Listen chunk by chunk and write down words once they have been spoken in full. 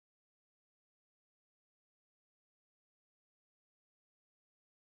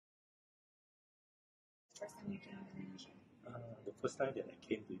first time you came to Indonesia? The first time that I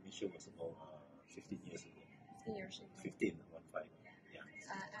came to Indonesia was about 15 years ago. 15 years ago. 15, 1-5. Yeah.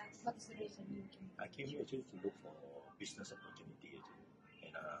 And what is the reason you came? I came here actually to look for business opportunity actually.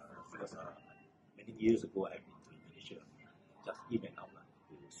 And because many years ago I've been to Indonesia, just in and out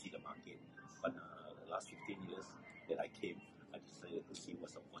to see the market. But the last 15 years that I came, I decided to see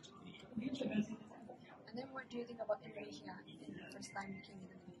what's the opportunity in Indonesia. And then what do you think about Indonesia the first time you came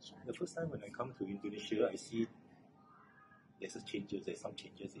to Indonesia? The first time when I come to Indonesia, I see there's some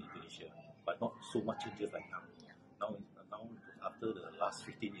changes in Indonesia, but not so much changes like now. Now after the last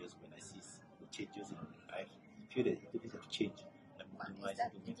 15 years, when I see the changes I feel that Indonesia have changed. Is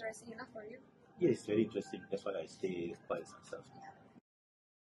that interesting enough for you? Yeah, it's very interesting. That's why I stay quite myself.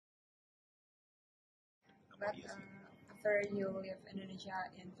 But after you live in Indonesia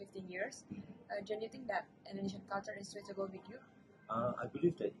in 15 years, don't you think that Indonesian culture is suitable with you? I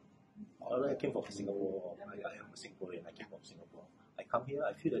believe that although I came from Singapore, I am a Singaporean, I came from Singapore. I come here,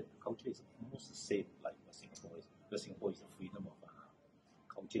 I feel that culture is almost the same like what Singapore is. Because Singapore is a freedom of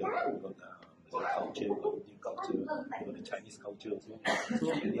culture. We've got Malay culture, we've got Indian culture, we've got the Chinese culture as well.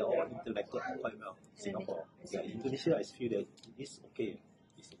 So they are all interacted quite well. Singapore. Yeah, Indonesia, I feel that it's okay.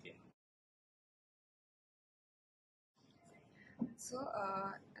 It's okay. So,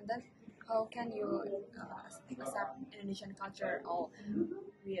 and then how can you accept Indonesian culture or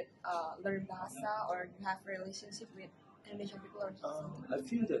with learn bahasa or you have relationship with Indonesian people or something? I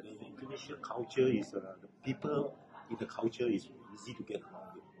feel that the Indonesian culture is the people in the culture is easy to get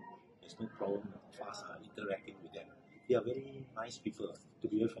along with. There's no problem of us interacting with them. They are very nice people. To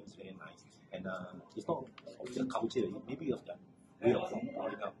be with them is very nice. And it's not of their culture, maybe of their way of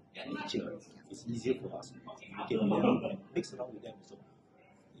growing up, their nature. It's easier for us to communicate with them and mix around with them. So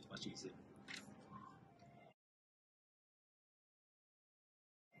it's much easier.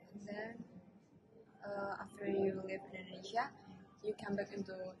 And then after you live in Indonesia, you come back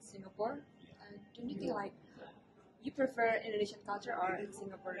into Singapore. Do you think like you prefer Indonesian culture or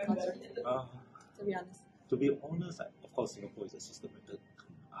Singapore culture? To be honest. To be honest, of course, Singapore is a systematic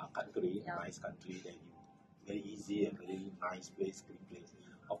country, nice country, that very easy and very nice place, clean place.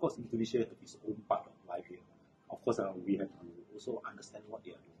 Of course, Indonesia has its own part of life here. Of course, we have to also understand what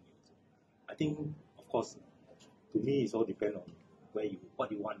they are doing here. So I think, of course, to me, it's all depend on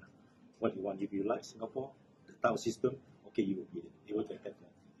what you want. What you want. If you like Singapore, the type of system, okay, you will be able to adapt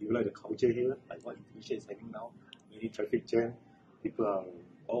that. If you like the culture here, like what Indonesia is having now, many traffic jam, people are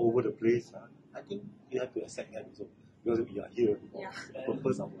all over the place. I think you have to accept that also because we are here for the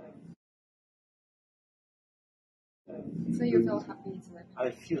purpose of life. So you feel happy to live?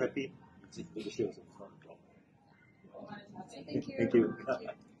 I feel happy. It's Indonesia also. It's not a problem. Thank you. Thank you.